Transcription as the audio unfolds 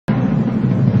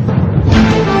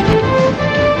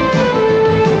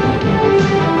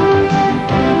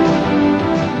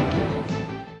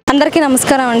అందరికీ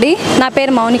నమస్కారం అండి. నా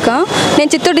పేరు మౌనిక. నేను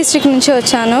చిత్తూరు డిస్ట్రిక్ట్ నుంచి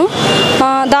వచ్చాను.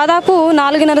 దాదాపు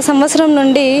 4.5 సంవత్సరం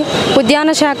నుండి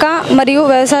ఉద్యాన శాఖ మరియు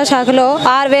వ్యవసాయ శాఖలో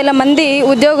 6,000 మంది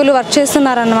ఉద్యోగులు వర్క్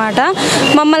చేస్తున్నారన్నమాట.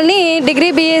 మమ్మల్ని డిగ్రీ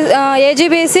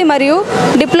ఏజీబీఎస్సీ మరియు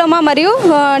డిప్లొమా మరియు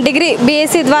డిగ్రీ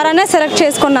బీఎస్సీ ద్వారానే సెలెక్ట్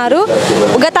చేసుకున్నారు.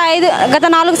 గత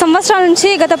 4 సంవత్సరాల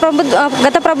నుంచి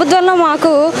గత ప్రభుత్వంలో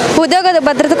మాకు ఉద్యోగ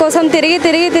భద్రత కోసం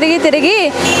తిరిగి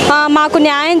మాకు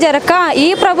న్యాయం జరగక ఈ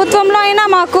ప్రభుత్వంలో అయినా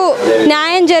మాకు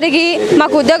న్యాయం జరిగి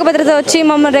మాకు ఉద్యోగ భద్రత వచ్చి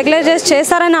మమ్మల్ని రెగ్యులరైజ్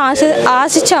చేస్తారని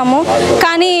ఆశించాము.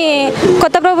 కానీ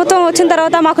కొత్త ప్రభుత్వం వచ్చిన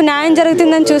తర్వాత మాకు న్యాయం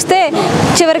జరుగుతుందని చూస్తే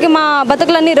చివరికి మా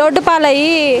బతుకులన్నీ రోడ్డు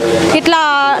పాలయ్యి ఇట్లా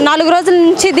 4 రోజుల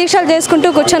నుంచి దీక్షలు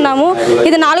చేసుకుంటూ కూర్చున్నాము.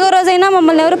 ఇది 4వ రోజైనా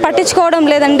మమ్మల్ని ఎవరు పట్టించుకోవడం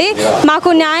లేదండి. మాకు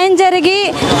న్యాయం జరిగి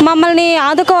మమ్మల్ని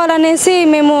ఆదుకోవాలనేసి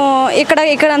మేము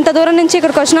ఇక్కడ అంత దూరం నుంచి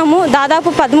ఇక్కడికి వచ్చినాము. దాదాపు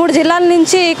 13 జిల్లాల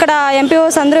నుంచి ఇక్కడ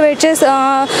MPEO'S అందరూ వెయిట్ చేసి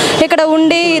ఇక్కడ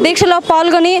ఉండి దీక్షలో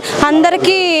పాల్గొని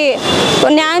అందరికీ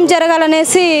న్యాయం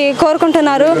జరగాలనేసి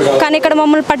కోరుకుంటున్నారు. కానీ ఇక్కడ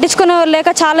మమ్మల్ని పట్టించుకునే లేక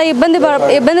చాలా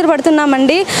ఇబ్బందులు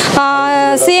పడుతున్నామండి.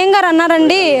 సీఎం గారు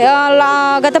అన్నారండి,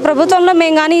 గత ప్రభుత్వంలో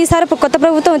మేము కానీ ఈసారి కొత్త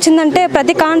ప్రభుత్వం వచ్చిందంటే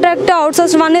ప్రతి కాంట్రాక్ట్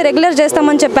అవుట్సోర్స్ వాళ్ళని రెగ్యులర్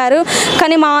చేస్తామని చెప్పారు.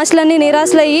 కానీ మా ఆశలన్నీ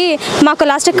నిరాశలయ్యి మాకు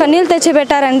లాస్ట్ కన్నీళ్ళు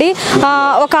తెచ్చిపెట్టారండి.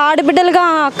 ఒక ఆడబిడ్డలుగా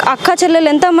అక్క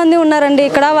చెల్లెలు ఎంతోమంది ఉన్నారండి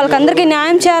ఇక్కడ. వాళ్ళకందరికీ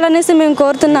న్యాయం చేయాలనేసి మేము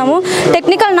కోరుతున్నాము.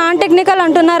 టెక్నికల్ నాన్ టెక్నికల్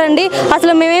అంటున్నారండి.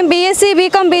 అసలు మేమేం బీఎస్సీ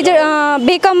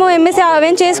బీకామ్ ఎంఎస్సీ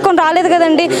అవేం చేసుకొని రాలేదు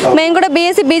కదండి. మేము కూడా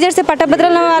బీఎస్సీ బీజెడ్సీ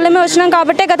పట్టభద్రుల వాళ్ళమే వచ్చినాం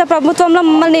కాబట్టి గత ప్రభుత్వంలో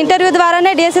మమ్మల్ని ఇంటర్వ్యూ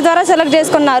ద్వారానే డిఎస్సీ ద్వారా సెలెక్ట్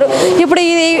చేసుకున్నారు.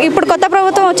 ఇప్పుడు కొత్త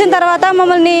ప్రభుత్వం వచ్చిన తర్వాత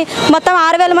మమ్మల్ని మొత్తం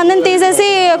 6,000 మందిని తీసేసి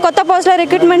కొత్త పోస్టులో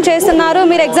రిక్రూట్మెంట్ చేస్తున్నారు.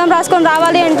 మీరు ఎగ్జామ్ రాసుకొని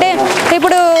రావాలి అంటే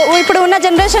ఇప్పుడు ఉన్న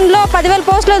జనరేషన్లో 10,000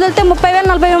 పోస్టులు వదిలితే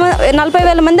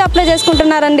 30,000 మంది అప్లై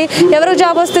చేసుకుంటున్నారండి. ఎవరికి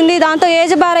జాబ్ వస్తుంది? దాంతో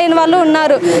ఏజ్ బార్ అయిన వాళ్ళు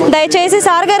ఉన్నారు. దయచేసి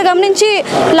సార్ గారు గమనించి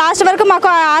లాస్ట్ వరకు మాకు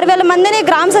 6,000 మందిని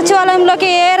గ్రామ సచివాలయంలోకి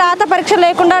ఏ రాత పరీక్ష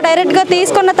లేకుండా డైరెక్ట్గా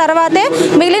తీసుకున్న తర్వాతే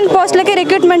మిగిలిన పోస్టులకి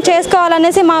రిక్రూట్మెంట్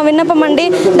చేసుకోవాలనేసి మా విన్నపం అండి.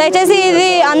 దయచేసి ఇది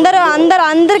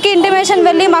అందరికీ ఇంటిమేషన్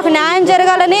వెళ్ళి మాకు న్యాయం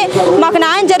జరగాలని, మాకు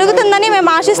న్యాయం జరుగుతుందని మేము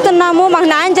ఆశిస్తున్నాము. మాకు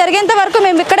న్యాయం జరిగేంత వరకు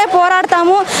మేము ఇక్కడే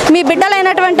పోరాడతాము. మీ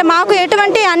బిడ్డలైనటువంటి మాకు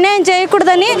ఎటువంటి అన్యాయం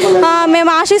చేయకూడదని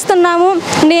మేము ఆశిస్తున్నాము.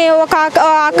 ఒక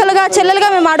అక్కలుగా చెల్లెలుగా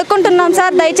మేము అడుక్కుంటున్నాం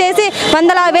సార్. దయచేసి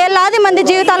వేలాది మంది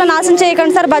జీవితాలను నాశనం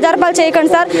చేయకండి సార్, బజార్ పాలు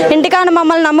చేయకండి సార్. ఇంటికాడ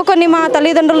మమ్మల్ని నమ్ముకొని మా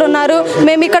తల్లిదండ్రులు ఉన్నారు.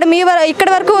 మేము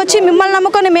ఇక్కడి వరకు వచ్చి మిమ్మల్ని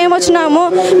నమ్ముకొని మేము వచ్చినాము.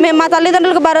 మేము మా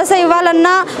తల్లిదండ్రులకు భరోసా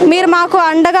ఇవ్వాలన్నా మీరు మాకు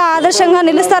అండగా ఆదర్శంగా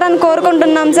నిలుస్తారని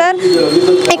కోరుకుంటున్నాం సార్.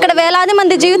 ఇక్కడ వేలాది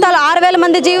మంది జీవితాలు, 6,000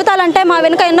 మంది జీవితాలు అంటే మా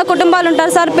వెనుక ఎన్నో కుటుంబాలు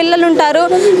ఉంటారు సార్, పిల్లలు ఉంటారు.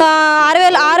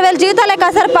 6,000 జీవితాలే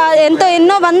కాదు సార్,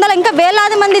 ఎన్నో వందల ఇంకా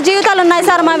వేలాది మంది జీవితాలు ఉన్నాయి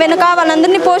సార్ మా వెనుక.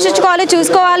 వాళ్ళందరినీ పోషించుకోవాలి,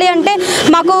 చూసుకోవాలి అంటే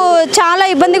మాకు చాలా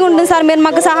ఇబ్బందిగా ఉంటుంది సార్. మీరు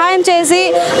మాకు సహాయం చేసి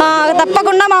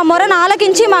తప్పకుండా మా మొరను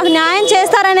ఆలకించి మాకు న్యాయం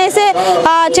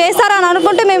చేస్తారని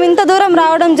అనుకుంటే మేము ఇంత దూరం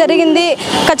రావడం జరిగింది.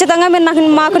 ఖచ్చితంగా మీరు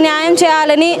మాకు న్యాయం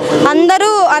చేయాలని,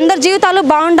 అందరి జీవితాలు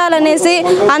బాగుండాలనేసి,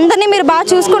 అందరినీ మీరు బాగా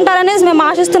చూసుకుంటారనేసి మేము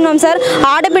ఆశిస్తున్నాం సార్.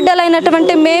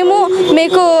 ఆడబిడ్డలైనటువంటి మేము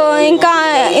మీకు ఇంకా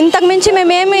ఇంతకు మించి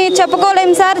మేమేమి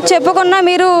చెప్పుకోలేము సార్. చెప్పుకున్నా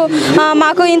మీరు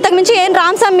మాకు ఇంతకు మించి ఏం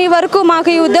రామ్ సార్. మీ వరకు మాకు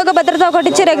ఈ ఉద్యోగ భద్రత ఒకటి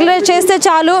ఇచ్చి రెగ్యులర్ చేస్తే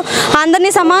చాలు.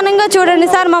 అందరినీ సమానంగా చూడండి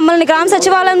సార్. మమ్మల్ని గ్రామ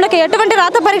సచివాలయంలోకి ఎటువంటి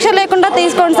రాత పరీక్ష లేకుండా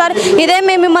తీసుకోండి సార్. ఇదే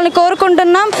మేము మిమ్మల్ని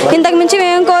కోరుకుంటున్నాం. ఇంతకు మించి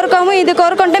మేము కోరుకోము. ఇది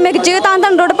కోరుకుంటే మీకు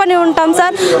జీవితాంతం రుణపడి ఉంటాం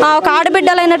సార్. ఒక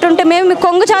ఆడబిడ్డలైనటువంటి మేము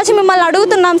కొంగు చాచి మిమ్మల్ని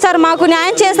అడుగుతున్నాం సార్. మాకు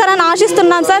న్యాయం చేస్తారని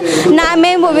ఆశిస్తున్నాం సార్.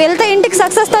 మేము వెళ్తే ఇంటికి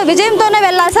సక్సెస్తో విజయంతోనే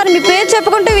వెళ్ళాలి సార్. మీ పేరు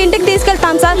చెప్పుకుంటూ ఇంటికి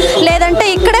తీసుకెళ్తాం సార్. లేదంటే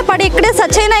ఇక్కడే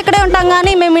సచ్చైనా ఇక్కడే ఉంటాం.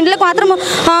 కానీ మేము ఇంట్లోకి మాత్రం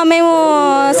మేము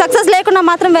సక్సెస్ లేకుండా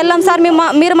మాత్రం వెళ్ళాం సార్.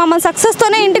 మీరు మమ్మల్ని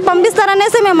సక్సెస్తోనే ఇంటికి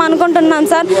పంపిస్తారనేసి మేము అనుకుంటున్నాం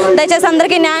సార్. దయచేసి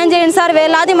అందరికీ న్యాయం చేయండి సార్.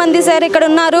 వేలాది మంది సార్ ఇక్కడ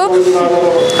ఉన్నారు.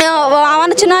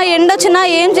 అవనొచ్చినా ఎండొచ్చినా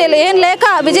ఏం లేక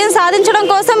విజయం సాధించడం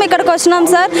కోసం ఇక్కడికి వచ్చినాం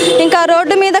సార్. ఇంకా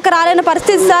రోడ్డు మీదకి రాలేని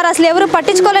పరిస్థితి సార్. అసలు ఎవరు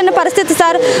పట్టించుకోలేని పరిస్థితి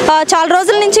సార్. చాలా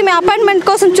రోజుల నుంచి మేము అపాయింట్మెంట్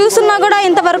కోసం చూస్తున్నా కూడా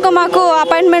ఇంతవరకు మాకు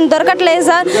అపాయింట్మెంట్ దొరకట్లేదు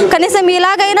సార్. కనీసం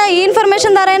ఇలాగైనా ఈ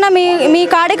ఇన్ఫర్మేషన్ ద్వారా అయినా మీ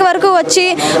కాడికి వరకు వచ్చి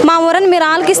మా ఊరని మీరు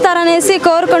ఆలకిస్తారనేసి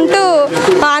కోరుకుంటూ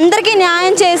అందరికీ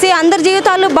న్యాయం చేసి అందరి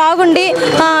జీవితాలు బాగుండి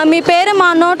మీ పేరు మా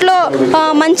నోట్లో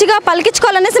మంచిగా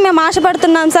పలికించుకోవాలనేసి మేము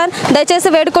ఆశపడుతున్నాం సార్. దయచేసి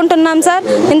వేడుకుంటున్నాం సార్.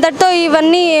 ఇంతటితో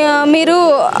ఇవన్నీ మీరు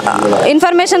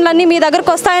ఇన్ఫర్మేషన్లన్నీ మీ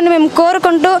దగ్గరకు వస్తాయని మేము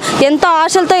కోరుకుంటూ ఎంతో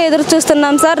ఆశలతో ఎదురు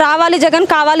చూస్తున్నాం సార్. రావాలి జగన్,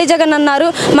 కావాలి జగన్ అన్నారు.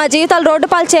 మా జీవితాలు రోడ్డు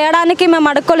పాలు చేయడానికి మేము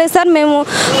అడుక్కోలేదు సార్.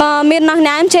 మీరు నాకు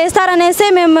న్యాయం చేస్తారనేసి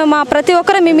మేము ప్రతి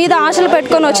ఒక్కరు మీ మీద ఆశలు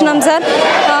పెట్టుకొని వచ్చినాం సార్.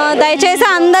 దయచేసి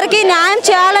అందరికీ న్యాయం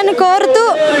చేయాలని కోరుతూ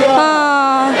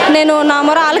నేను నా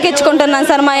మొర ఆలకించుకుంటున్నాను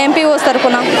సార్ మా MPEO'S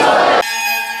తరఫున.